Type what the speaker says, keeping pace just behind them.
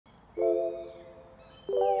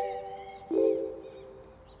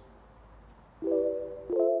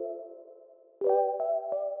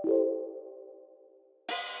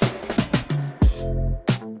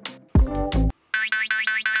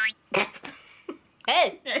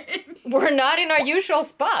We're not in our usual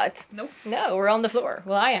spot. Nope. No, we're on the floor.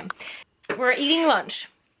 Well, I am. We're eating lunch.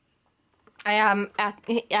 I am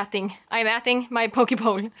I'm atting my poke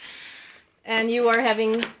bowl. And you are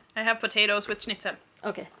having... I have potatoes with schnitzel.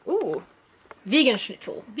 Okay. Ooh. Vegan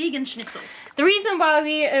schnitzel. Vegan schnitzel. The reason why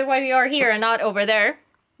we are here and not over there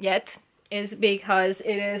yet is because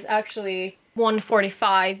it is actually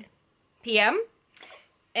 1:45 p.m.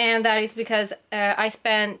 And that is because I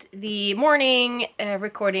spent the morning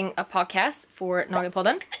recording a podcast for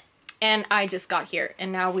Nagelpodden. And I just got here.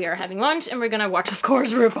 And now we are having lunch and we're gonna watch, of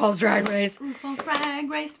course, RuPaul's Drag Race. RuPaul's Drag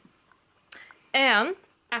Race. And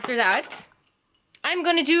after that, I'm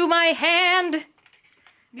gonna do my hand.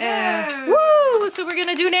 Yeah. Woo! So we're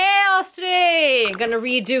gonna do nails today. I'm gonna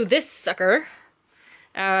redo this sucker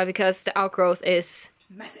because the outgrowth is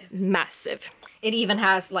massive. It even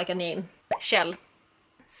has like a name, Shell.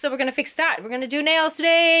 So we're gonna fix that. We're gonna do nails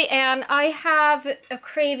today, and I have a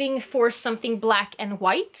craving for something black and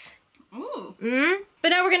white. Ooh. But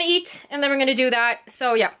now we're gonna eat, and then we're gonna do that.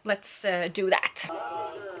 So yeah, let's do that.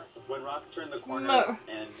 When Rock turned the corner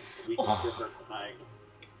and we could hear her crying,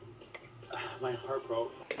 my heart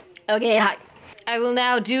broke. Okay, hi. I will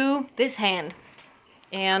now do this hand.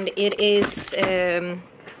 And it is, I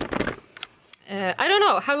don't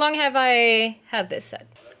know, how long have I had this set?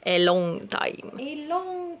 A long time. A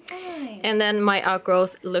long time. And then my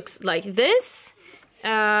outgrowth looks like this.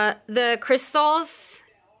 The crystals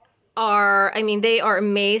are, I mean, they are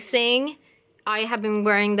amazing. I have been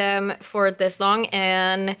wearing them for this long,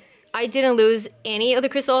 and I didn't lose any of the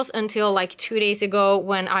crystals until like 2 days ago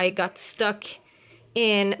when I got stuck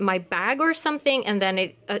in my bag or something, and then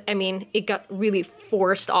it, I mean, it got really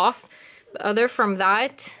forced off. But other from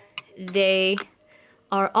that, they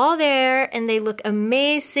are all there and they look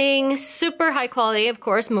amazing. Super high quality, of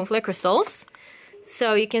course, moonflake crystals.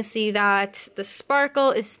 So you can see that the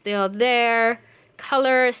sparkle is still there,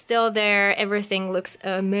 color is still there, everything looks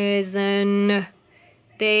amazing.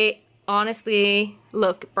 They honestly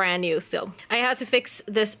look brand new still. I had to fix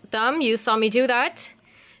this thumb, you saw me do that.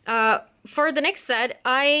 For the next set,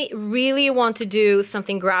 I really want to do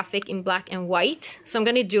something graphic in black and white. So I'm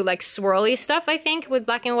gonna do like swirly stuff, I think, with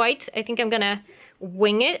black and white. I think I'm gonna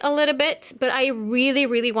wing it a little bit, but I really,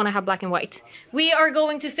 really want to have black and white. We are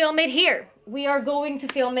going to film it here. We are going to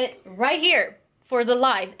film it right here for the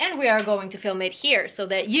live, and we are going to film it here so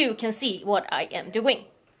that you can see what I am doing.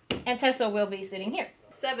 And Tessa will be sitting here.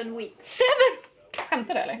 7 weeks. 7!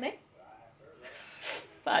 Skämtar du eller? Nej.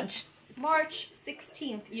 Fudge. March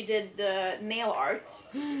 16th you did the nail art.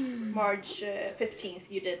 March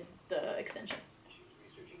 15th you did the extension.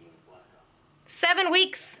 7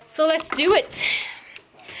 weeks. So let's do it.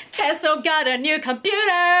 Tessa got a new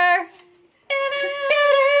computer.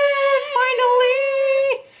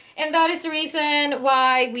 Finally. And that is the reason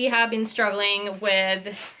why we have been struggling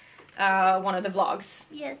with one of the vlogs.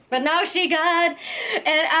 Yes. But now she got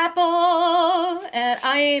an Apple and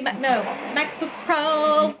MacBook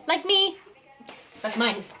Pro like me. Yes. But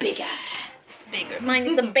mine is bigger. It's bigger. Mine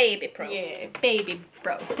is a baby pro. Yeah, baby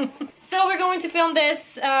Pro. So we're going to film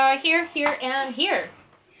this here, here, and here.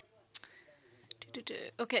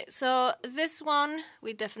 Okay, so this one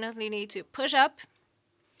we definitely need to push up.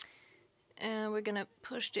 And we're gonna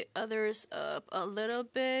push the others up a little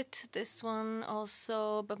bit. This one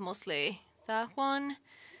also, but mostly that one.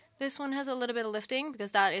 This one has a little bit of lifting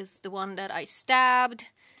because that is the one that I stabbed.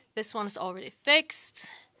 This one is already fixed.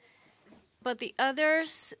 But the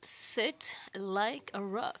others sit like a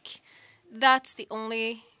rock. That's the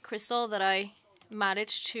only crystal that I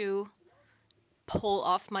managed to pull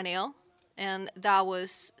off my nail. And that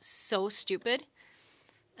was so stupid.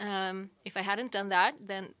 If I hadn't done that,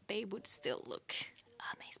 then they would still look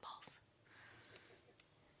amazeballs.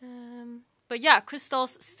 But yeah,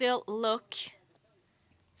 crystals still look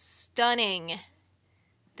stunning.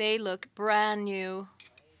 They look brand new.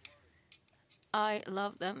 I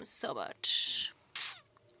love them so much.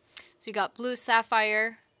 So you got blue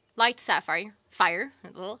sapphire, light sapphire, fire,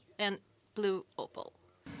 and blue opal.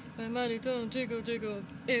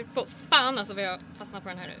 It falls fan alltså vi har fastnat på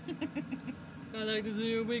den här nu. I like to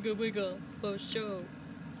see you wiggle wiggle for sure.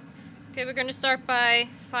 Okay, we're gonna start by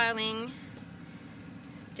filing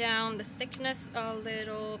down the thickness a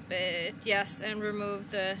little bit. Yes, and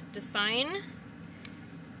remove the design.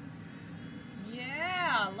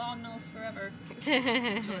 Yeah, long nails forever.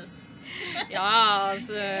 Yes. Yeah.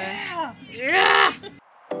 Yeah.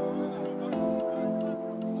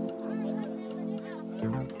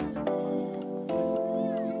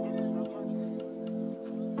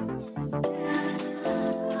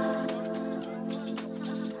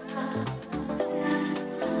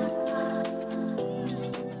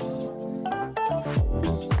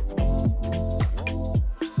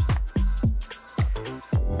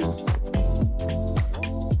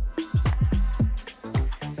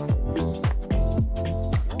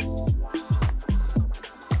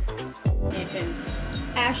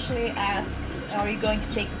 Ashley asks, are you going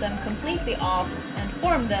to take them completely off and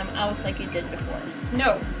form them out like you did before?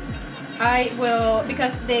 No. I will,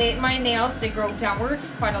 because my nails, they grow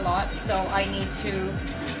downwards quite a lot, so I need to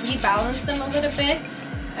rebalance them a little bit.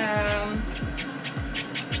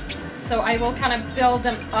 So I will kind of build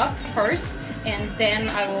them up first, and then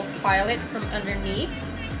I will file it from underneath.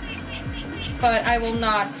 But I will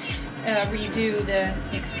not redo the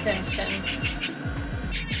extension.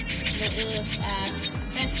 Louise asks,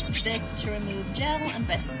 best bit to remove gel and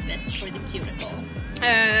best bit for the cuticle.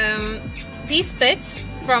 These bits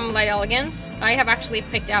from Light Elegance, I have actually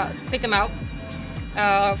picked them out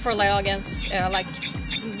for Light Elegance like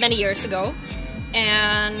many years ago.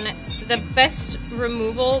 And the best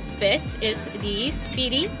removal bit is the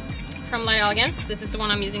Speedy from Light Elegance. This is the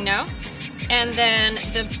one I'm using now. And then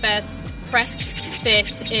the best prep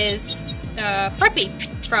bit is Preppy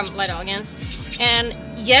from Light Elegance. And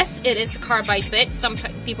yes, it is a carbide bit. Some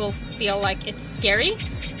people feel like it's scary,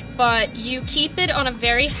 but you keep it on a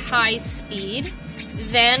very high speed,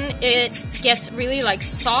 then it gets really like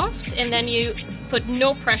soft, and then you put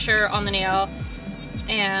no pressure on the nail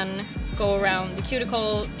and go around the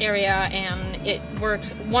cuticle area, and it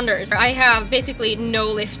works wonders. I have basically no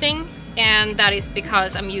lifting, and that is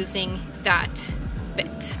because I'm using that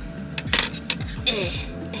bit.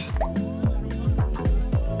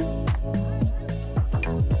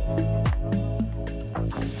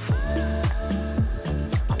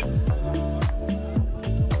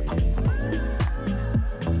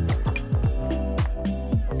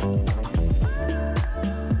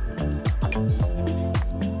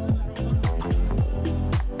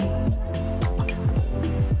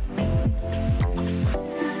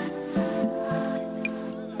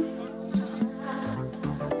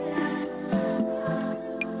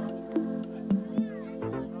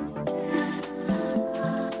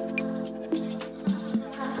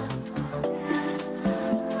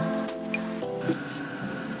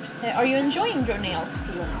 Are you enjoying your nails,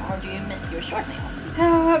 Celina, or do you miss your short nails?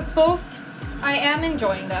 Both. I am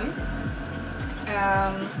enjoying them.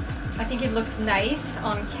 I think it looks nice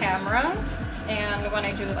on camera, and when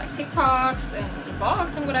I do like TikToks and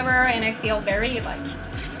vlogs and whatever, and I feel very like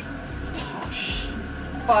posh.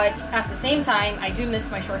 But at the same time, I do miss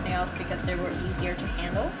my short nails because they were easier to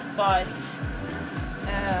handle. But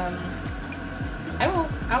I will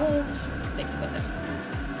stick with them.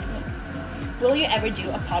 Will you ever do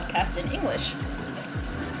a podcast in English?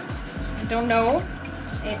 I don't know.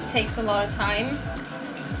 It takes a lot of time,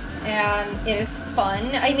 and it is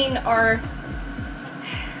fun. I mean, our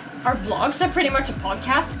vlogs are pretty much a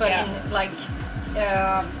podcast, but in like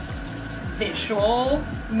visual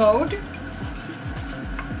mode.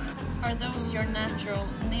 Are those your natural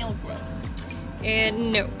nail growth?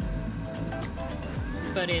 No.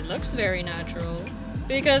 But it looks very natural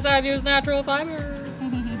because I've used natural fiber.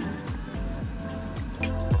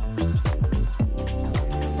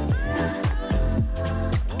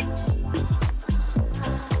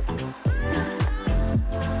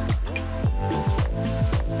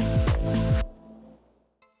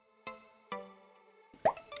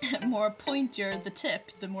 More pointier the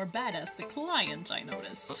tip, the more badass the client, I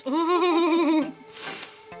noticed.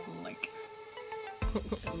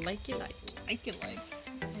 Like you like. I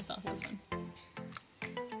thought it was fun.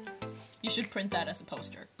 You should print that as a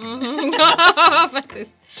poster.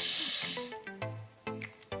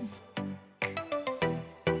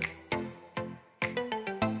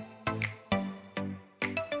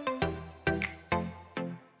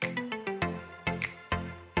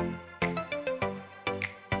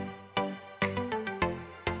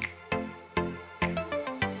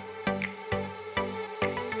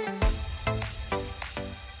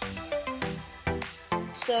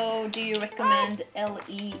 So, do you recommend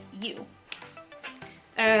LEU?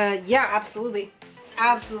 Yeah, absolutely.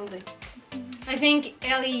 Absolutely. I think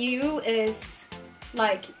LEU is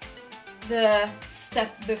like the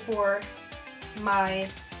step before my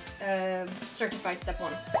certified step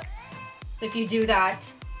 1. So if you do that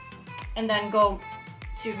and then go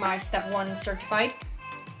to my step 1 certified,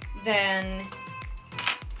 then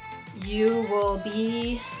you will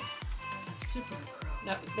be super pro.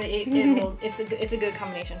 No, but it will. It's a good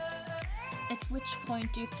combination. At which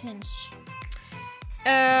point do you pinch?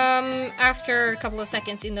 After a couple of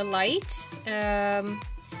seconds in the light, the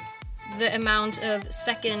amount of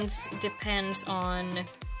seconds depends on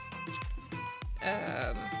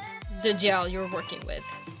the gel you're working with.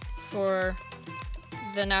 For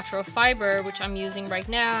the natural fiber, which I'm using right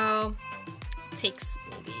now, takes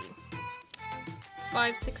maybe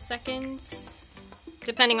 5-6 seconds,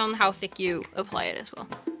 depending on how thick you apply it as well.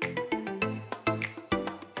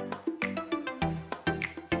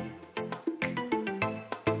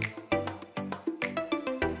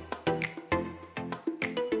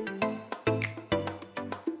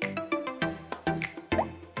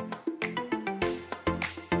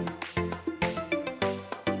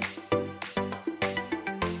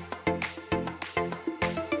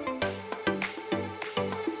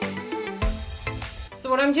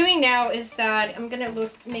 what I'm doing now is that I'm gonna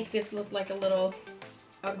make this look like a little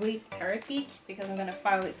ugly parrot beak because I'm gonna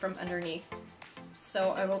file it from underneath.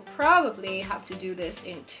 So I will probably have to do this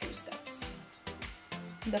in 2 steps.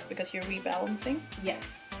 That's because you're rebalancing?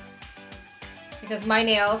 Yes. Because my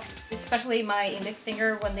nails, especially my index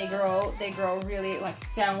finger, when they grow really like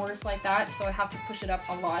downwards like that, so I have to push it up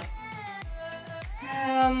a lot.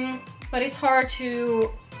 But it's hard to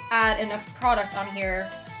add enough product on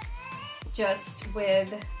here just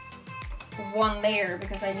with 1 layer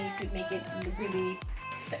because I need to make it really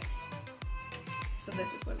thick. So this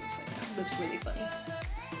is what it looks like now. It looks really funny.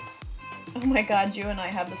 Oh my god, you and I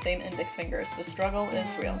have the same index fingers. The struggle is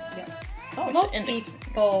real. Yeah. Oh, it's most the index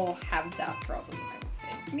people have that problem, I would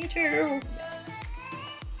say. Me too. Yeah.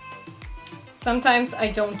 Sometimes I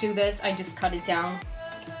don't do this, I just cut it down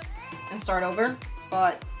and start over,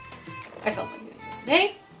 but I felt like doing this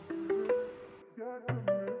today.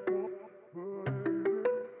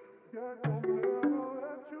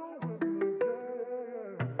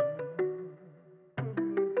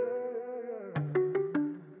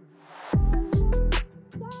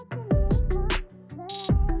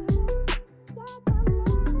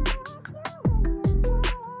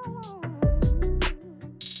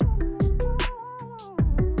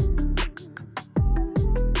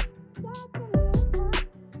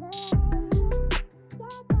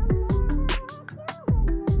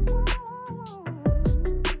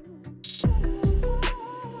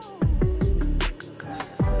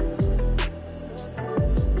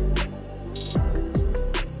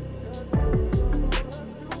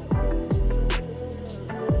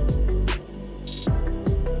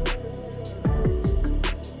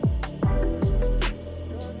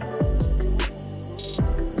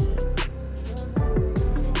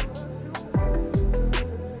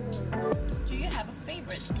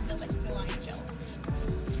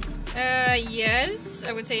 Yes,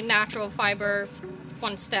 I would say natural fiber,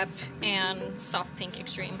 1 step, and soft pink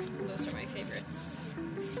extreme. Those are my favorites.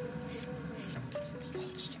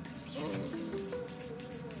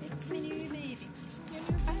 It's my new baby.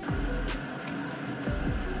 I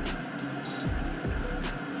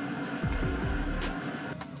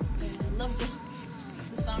love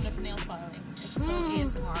the sound of nail filing. It's so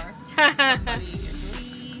ASMR. Somebody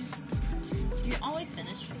agrees. You're always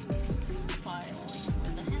finished filing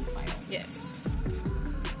with a hand file. Yes.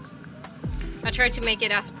 I try to make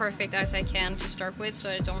it as perfect as I can to start with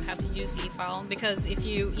so I don't have to use the e-file, because if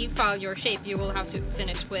you e-file your shape you will have to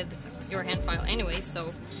finish with your hand file anyway,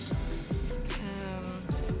 so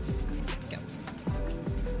go.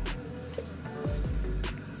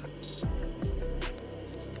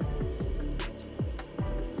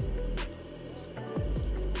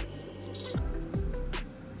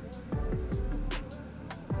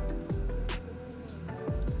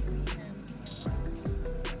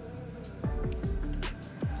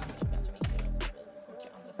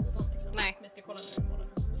 Nej.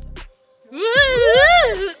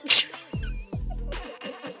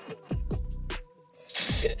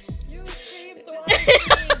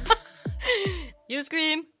 You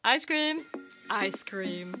scream, I scream, I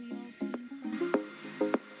scream.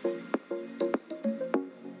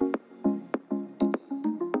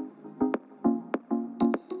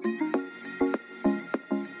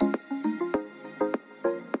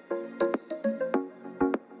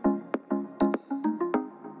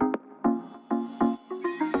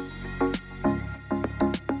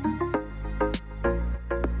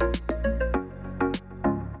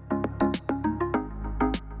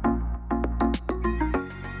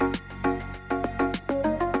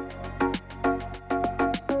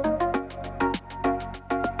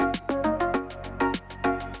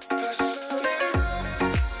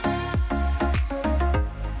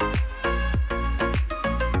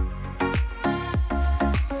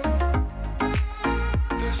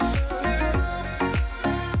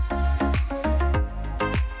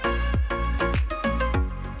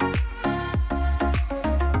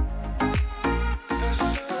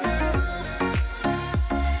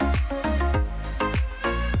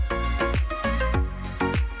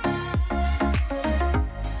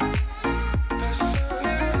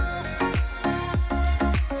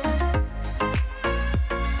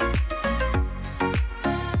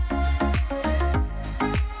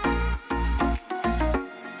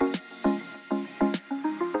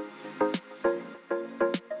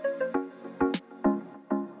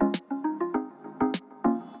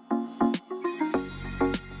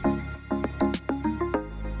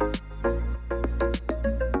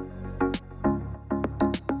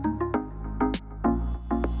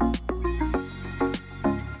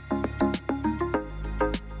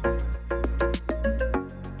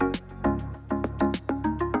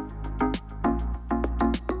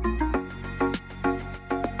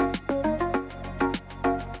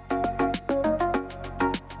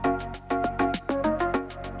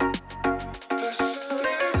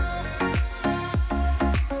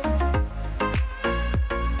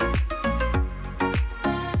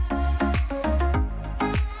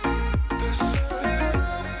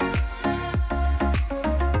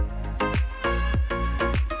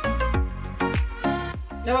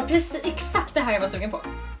 Det var precis exakt det här jag var sugen på.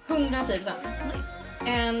 110%.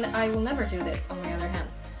 And I will never do this on my other hand.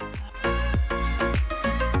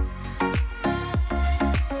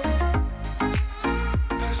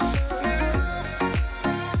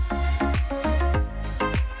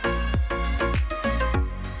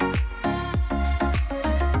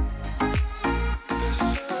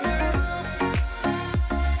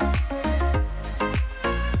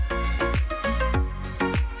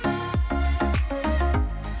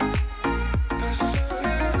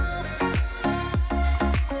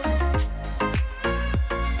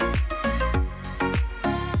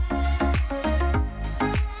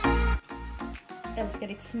 Älskar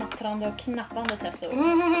ditt smattrande och knappande, Tesso.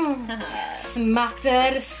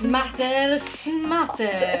 Smatter, smatter,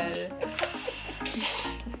 smatter.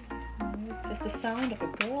 It's just the sound of a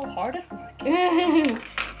girl hard at work.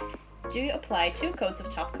 Do you apply 2 coats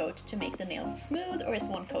of top coat to make the nails smooth, or is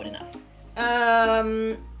 1 coat enough?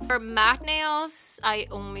 For matte nails, I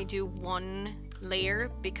only do 1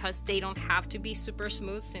 layer because they don't have to be super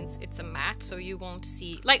smooth since it's a matte, so you won't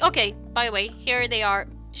see. Like, okay, by the way, here they are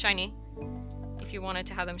shiny. If you wanted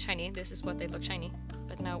to have them shiny, this is what they look shiny.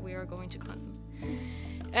 But now we are going to cleanse them.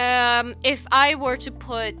 If I were to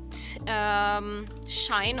put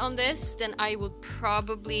shine on this, then I would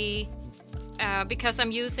probably, because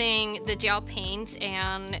I'm using the gel paint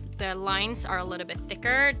and the lines are a little bit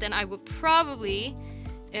thicker, then I would probably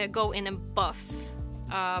go in and buff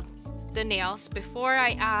the nails before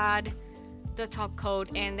I add the top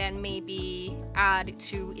coat, and then maybe add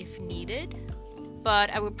 2 if needed. But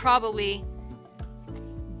I would probably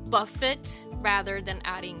buff it rather than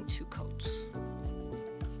adding 2 coats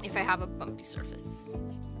if I have a bumpy surface.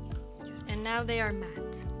 And now they are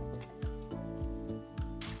matte.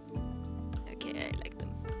 Okay, I like them.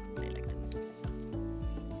 I like them.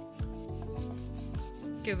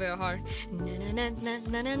 Gud vad jag har.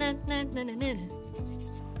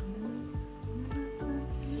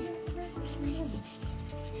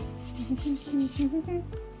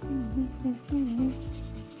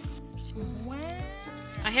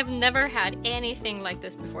 I have never had anything like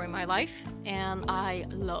this before in my life, and I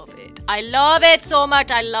love it. I love it so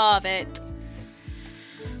much. I love it.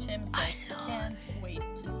 Tim says he can't wait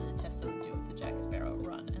to see Tesso do the Jack Sparrow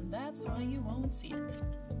run, and that's why you won't see it.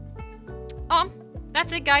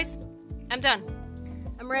 That's it, guys. I'm done.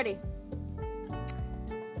 I'm ready.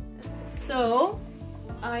 So,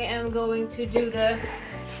 I am going to do the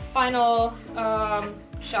final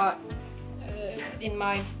shot in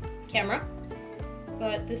my camera.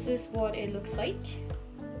 But this is what it looks like.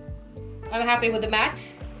 I'm happy with the matte.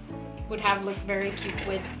 Would have looked very cute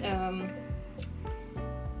with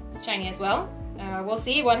shiny as well. We'll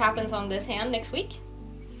see what happens on this hand next week.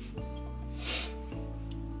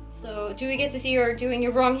 So, do we get to see you're doing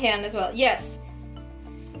your wrong hand as well? Yes,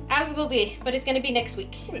 absolutely. But it's gonna be next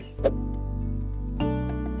week.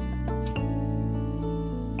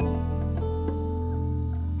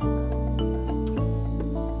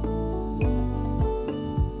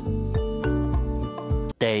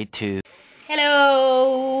 Day 2.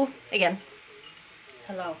 Hello again.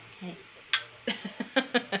 Hello. Hey.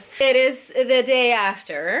 It is the day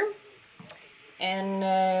after,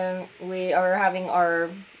 and we are having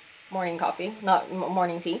our morning coffee, not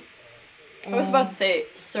morning tea. I was about to say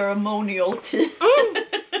ceremonial tea.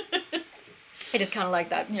 It is kind of like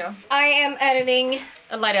that. Yeah. I am editing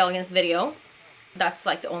a Light Elegance video. That's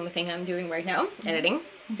like the only thing I'm doing right now, editing.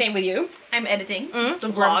 Same with you. I'm editing the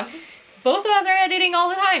vlog. Both of us are editing all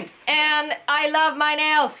the time. And I love my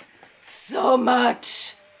nails so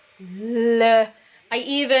much. I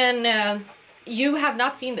even, you have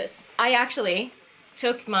not seen this. I actually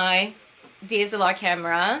took my DSLR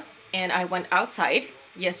camera and I went outside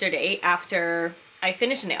yesterday after I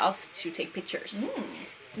finished nails to take pictures.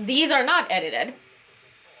 These are not edited,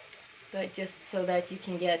 but just so that you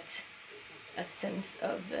can get a sense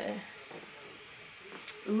of the...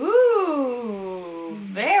 Ooh,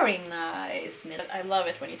 very nice. I love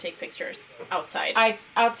it when you take pictures outside.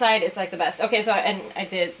 Outside, it's like the best. Okay, so and I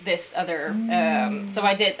did this other. So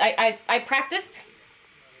I practiced.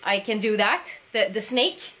 I can do that. The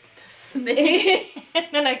snake. The snake. And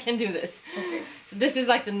then I can do this. Okay. So this is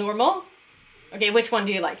like the normal. Okay, which one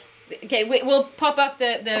do you like? Okay, we'll pop up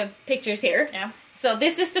the pictures here. Yeah. So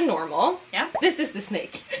this is the normal. Yeah. This is the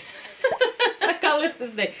snake. I call it the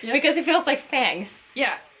snake Yeah. because it feels like fangs.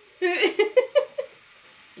 Yeah.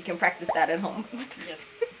 You can practice that at home. Yes.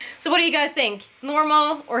 So what do you guys think?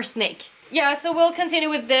 Normal or snake? Yeah, so we'll continue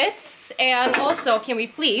with this. And also, can we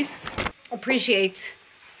please appreciate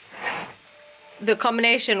the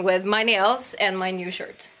combination with my nails and my new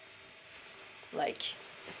shirt? Like,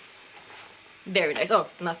 Very nice. Oh,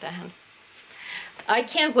 not that hand. I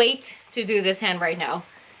can't wait to do this hand right now.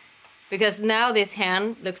 Because now this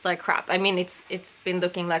hand looks like crap. I mean, it's been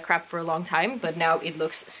looking like crap for a long time, but now it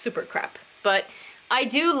looks super crap. But I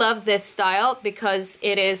do love this style because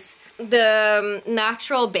it is the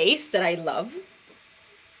natural base that I love.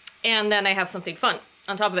 And then I have something fun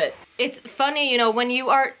on top of it. It's funny, you know, when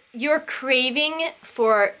you're craving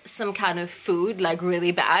for some kind of food like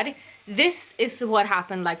really bad. This is what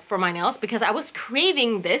happened like for my nails, because I was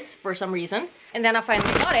craving this for some reason, and then I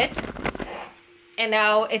finally got it, and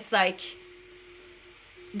now it's like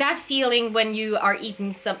that feeling when you are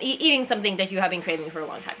eating something that you have been craving for a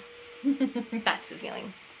long time. That's the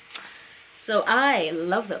feeling. So I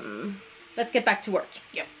love them. Let's get back to work.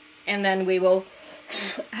 Yeah. And then we will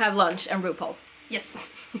have lunch and RuPaul.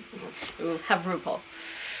 Yes. We will have RuPaul.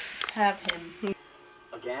 Have him.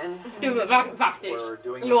 Again? Du, faktiskt.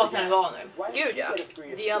 Låt henne vara nu. Gud ja.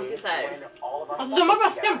 Det är alltid såhär. Alltså de har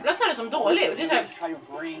bara stämplat henne som dålig. Det är såhär,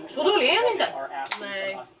 så dålig är hon inte.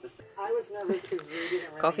 Nej.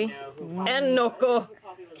 Coffee. And Nocco.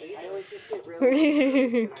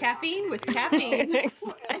 Caffeine with caffeine.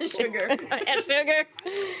 And sugar. And sugar.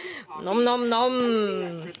 Nom nom nom.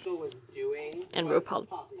 And RuPaul.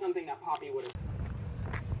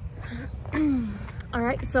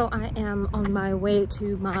 Alright, so I am on my way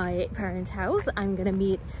to my parents' house. I'm gonna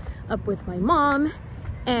meet up with my mom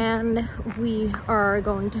and we are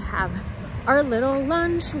going to have our little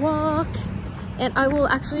lunch walk. And I will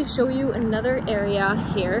actually show you another area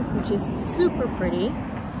here, which is super pretty.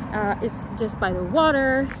 It's just by the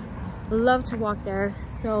water. Love to walk there.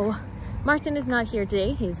 So Martin is not here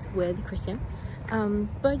today, he's with Christian.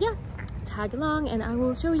 But yeah, tag along and I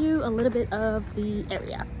will show you a little bit of the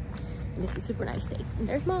area. And it's a super nice day. And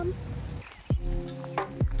there's Mom.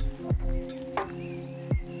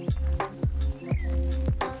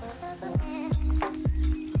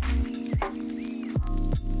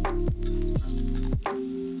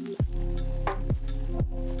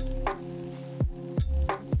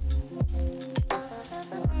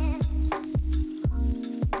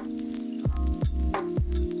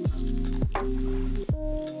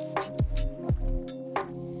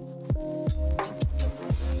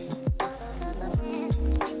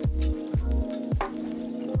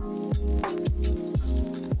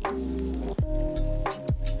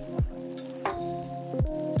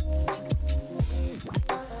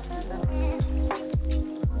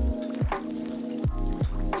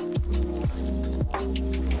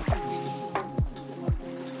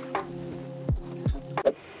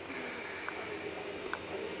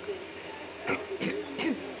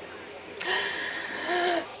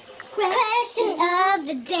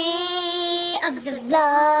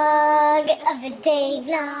 Of the day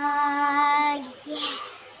vlog. Yeah.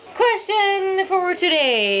 Question for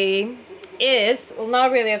today is, well,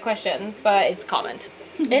 not really a question, but it's a comment.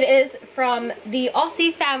 It is from the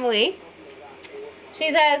Aussie family.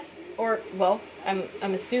 She says, or well, I'm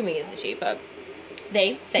assuming it's a she, but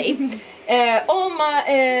they say, oh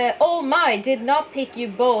my, did not pick you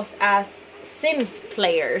both as Sims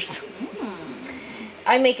players.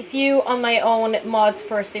 I make a few on my own mods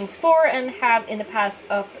for Sims 4 and have in the past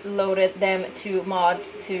uploaded them to mod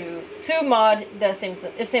the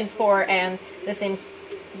Sims 4 and the Sims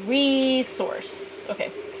resource.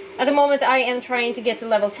 Okay. At the moment I am trying to get to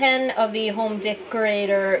level 10 of the home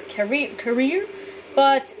decorator career,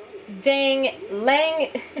 but dang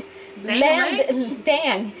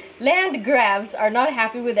land grabs are not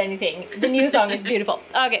happy with anything. The new song is beautiful.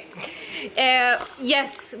 Okay.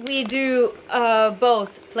 Yes, we do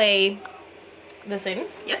both play The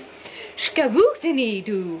Sims. Yes. Skawootini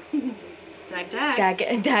do. Dag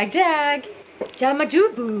dag. Dag dag.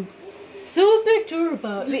 Jamajubu. Super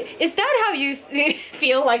turbo. Is that how you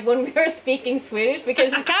feel like when we are speaking Swedish?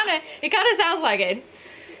 Because it kinda sounds like it.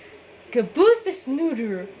 Kaboose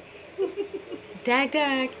snooder. Dag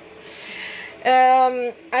dag.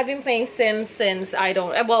 I've been playing Sims since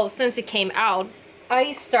since it came out.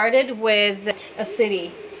 I started with a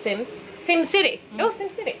city, SimCity. Oh,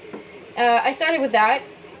 SimCity. I started with that,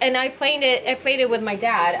 and I played it with my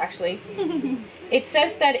dad actually. It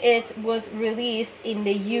says that it was released in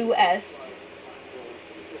the US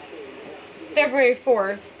February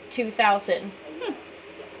 4th, 2000.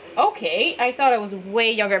 Okay, I thought I was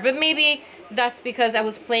way younger, but maybe that's because I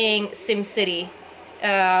was playing SimCity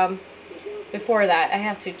before that. I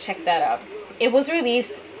have to check that out. It was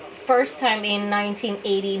released first time in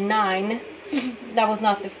 1989. That was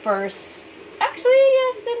not the first. Actually,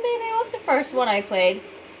 yes, maybe it was the first one I played.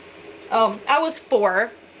 Oh, I was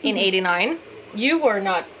 4 in 89. You were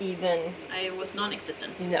not even... I was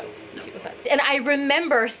non-existent. No, she was not. And I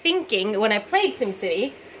remember thinking when I played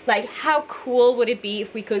SimCity, like, how cool would it be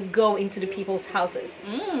if we could go into the people's houses?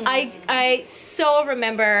 I so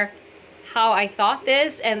remember how I thought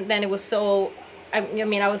this, and then it was so... I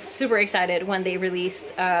mean, I was super excited when they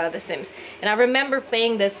released The Sims. And I remember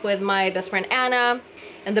playing this with my best friend Anna,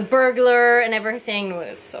 and the burglar and everything. It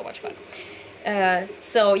was so much fun.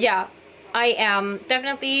 So yeah, I am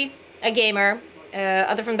definitely a gamer.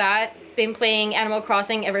 Other from that, been playing Animal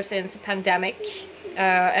Crossing ever since the pandemic.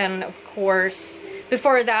 And of course,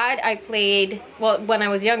 before that, I played, well, when I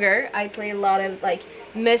was younger, I played a lot of like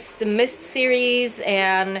the Myst series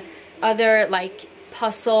and other like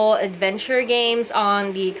puzzle adventure games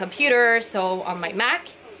on the computer, so on my Mac.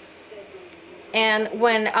 And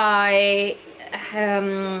when I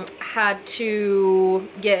had to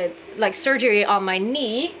get like surgery on my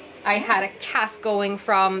knee, I had a cast going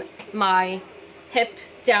from my hip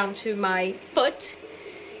down to my foot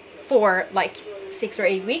for like 6 or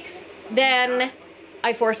 8 weeks. Then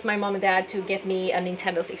I forced my mom and dad to get me a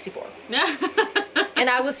Nintendo 64. And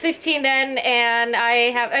I was 15 then, and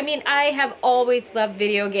I have always loved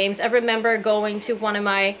video games. I remember going to one of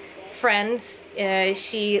my friends,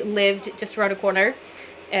 she lived just around the corner,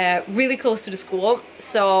 really close to the school,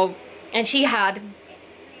 so, and she had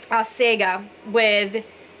a Sega with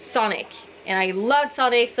Sonic, and I loved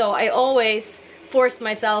Sonic, so I always forced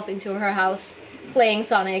myself into her house playing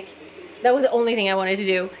Sonic. That was the only thing I wanted to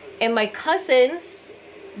do. And my cousins,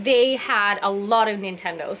 they had a lot of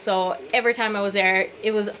Nintendo, so every time I was there,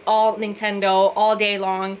 it was all Nintendo all day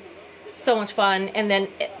long. So much fun. And then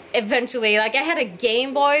eventually, like, I had a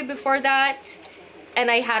Game Boy before that, and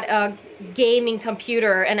I had a gaming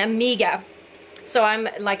computer, an Amiga. So I'm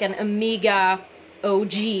like an Amiga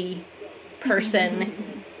OG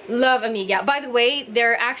person. Love Amiga. By the way,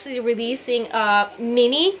 they're actually releasing a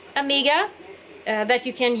mini Amiga that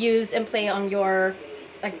you can use and play on your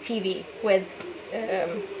like TV with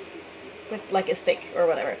like a stick or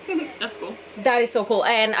whatever. That's cool. That is so cool.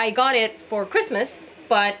 And I got it for Christmas,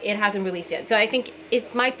 but it hasn't released yet. So I think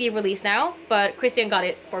it might be released now, but Christian got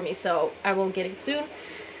it for me, so I will get it soon.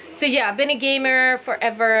 So yeah, I've been a gamer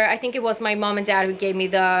forever. I think it was my mom and dad who gave me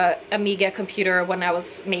the Amiga computer when I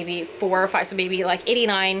was maybe 4 or 5, so maybe like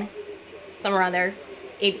 89, somewhere around there.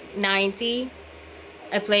 90.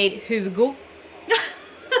 I played Hugo.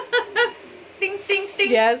 Ding, ding,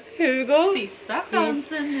 ding. Yes, Hugo. Sista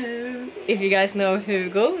chansen nu. If you guys know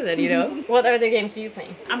Hugo, then you know. What other games are you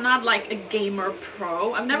playing? I'm not like a gamer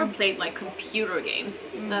pro. I've never played like computer games.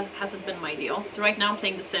 That hasn't been my deal. So right now I'm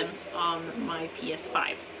playing The Sims on my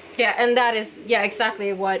PS5. Yeah, and that is, yeah,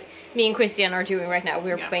 exactly what me and Christian are doing right now.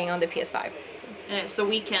 We're playing on the PS5. So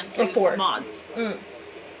we can't use mods.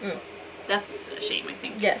 That's a shame, I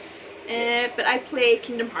think. Yes. But I play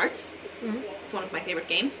Kingdom Hearts. It's one of my favorite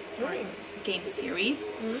games, or game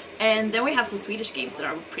series. And then we have some Swedish games that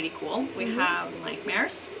are pretty cool. We have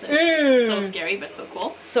Nightmares, that's so scary but so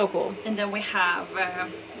cool. So cool. And then we have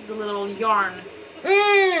the little yarn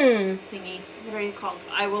thingies. What are you called?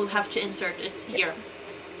 I will have to insert it here.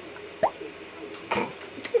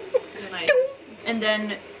 And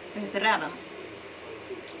then räven.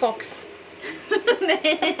 Fox. Ding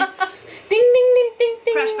ding ding ding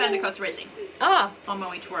ding. Crash Bandicoot Racing. Ah. On my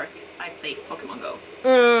way to work, I played Pokemon Go.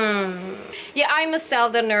 Yeah, I'm a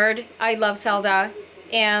Zelda nerd. I love Zelda,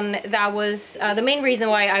 and that was the main reason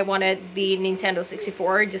why I wanted the Nintendo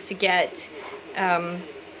 64, just to get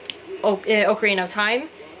Ocarina of Time.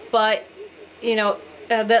 But you know,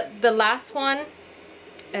 the last one,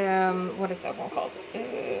 what is that one called?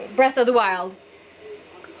 Breath of the Wild.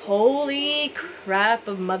 Holy crap,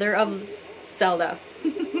 mother of Zelda.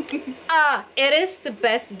 It is the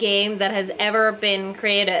best game that has ever been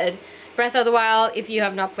created. Breath of the Wild, if you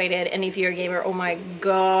have not played it, and if you're a gamer, oh my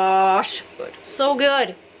gosh. Good. So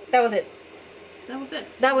good. That was it. That was it.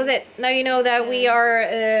 That was it. Now you know that we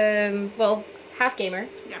are, well, half gamer.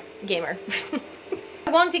 Yeah. Gamer.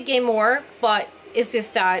 I want to game more, but it's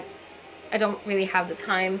just that I don't really have the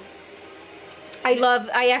time.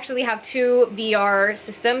 I actually have 2 VR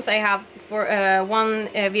systems. I have one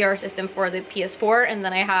VR system for the PS4, and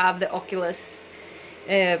then I have the Oculus,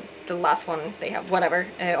 the last one they have, whatever,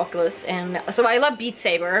 Oculus. And so I love Beat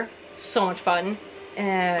Saber, so much fun.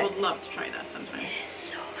 I would love to try that sometime. It is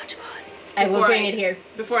so much fun. I will bring it here.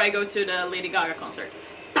 Before I go to the Lady Gaga concert.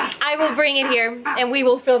 I will bring it here, and we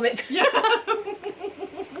will film it. Yeah.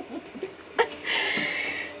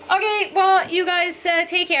 Okay, well, you guys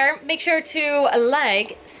take care. Make sure to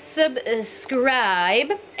like,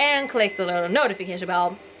 subscribe, and click the little notification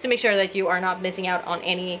bell So make sure that you are not missing out on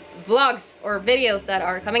any vlogs or videos that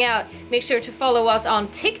are coming out. Make sure to follow us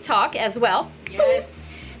on TikTok as well.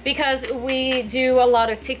 Yes. Because we do a lot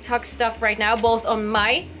of TikTok stuff right now, both on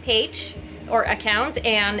my page or account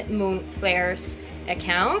and Moonflare's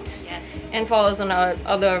account. Yes. And follow us on all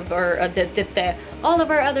of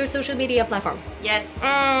our other social media platforms. Yes.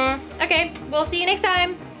 Okay, we'll see you next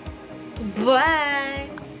time. Bye.